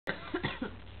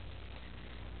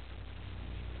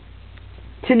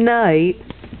tonight.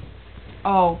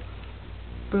 Oh.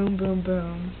 Boom, boom,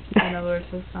 boom. I know the words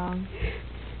to the song.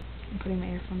 I'm putting my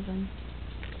earphones in.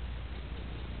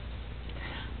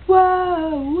 Whoa,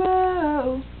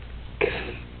 whoa.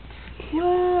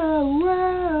 Whoa,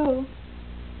 whoa.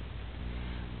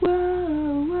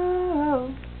 Whoa,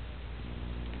 whoa.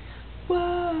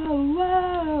 Whoa,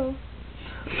 whoa.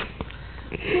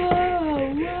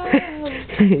 Whoa, whoa.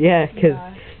 Yeah, because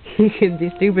you can be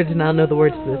stupid to not know the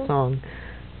words to this song.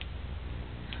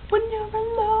 When you're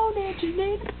alone and you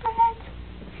need a friend,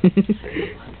 you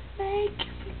want to make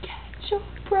you forget your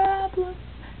problems.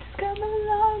 Just come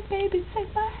along, baby,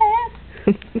 take my hand.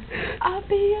 I'll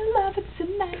be your lover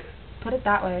tonight. Put it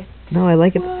that way. No, I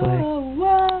like it this way. Whoa,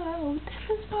 whoa,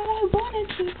 this is what I wanted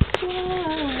to.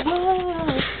 Whoa,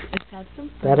 whoa. Let's have some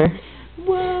fun. Better?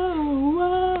 Whoa,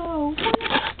 whoa,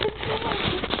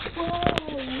 whoa,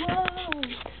 whoa.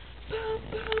 Boom,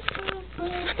 boom, boom,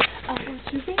 boom. I want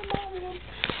you in my room.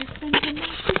 Let's spend the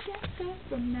night together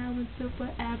from now until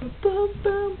forever. Boom,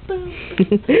 boom, boom. I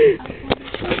want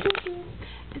you in the room.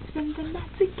 Let's spend the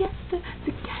night together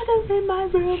in my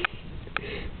room.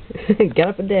 Get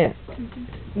up and dance.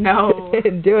 No.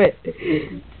 Do it.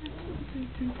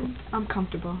 I'm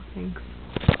comfortable, thanks.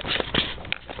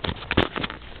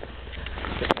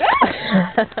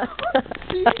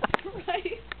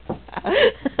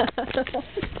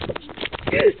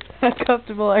 How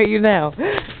comfortable are you now?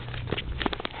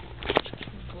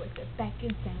 Back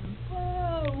and down.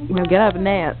 Whoa, Now get up and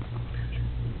dance.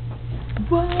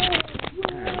 Whoa,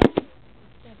 whoa.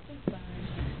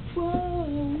 Whoa,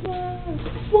 whoa.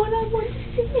 What I want to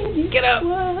see is Get up.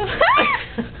 Whoa.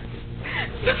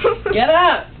 Get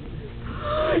up.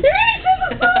 You're gonna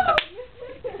the phone.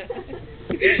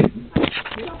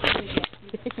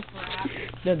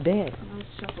 No, dance. I was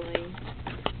shuffling.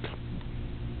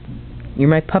 You're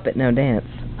my puppet, now dance.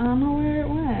 I don't know where it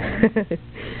went.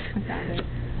 I found it.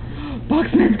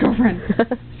 Boxman's girlfriend.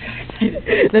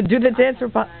 Now do the dance for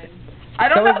I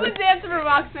don't So know is the dance for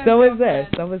Boxman's So is girlfriend.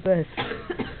 this. So is this.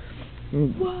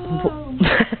 Whoa.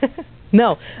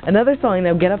 No, another song.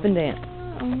 Now get up and dance.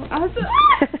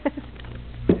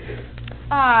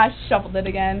 I shuffled it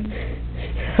again.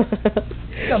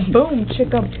 Chicka boom,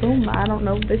 chicka boom. I don't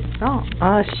know this song.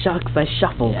 Ah, shucks, I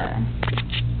shuffled. Yeah.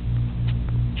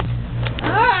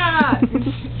 Ah!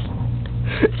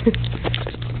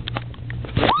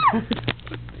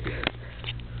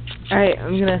 Alright,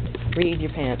 I'm gonna read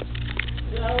your pants.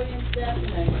 Chloe and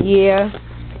Stephanie. Yeah.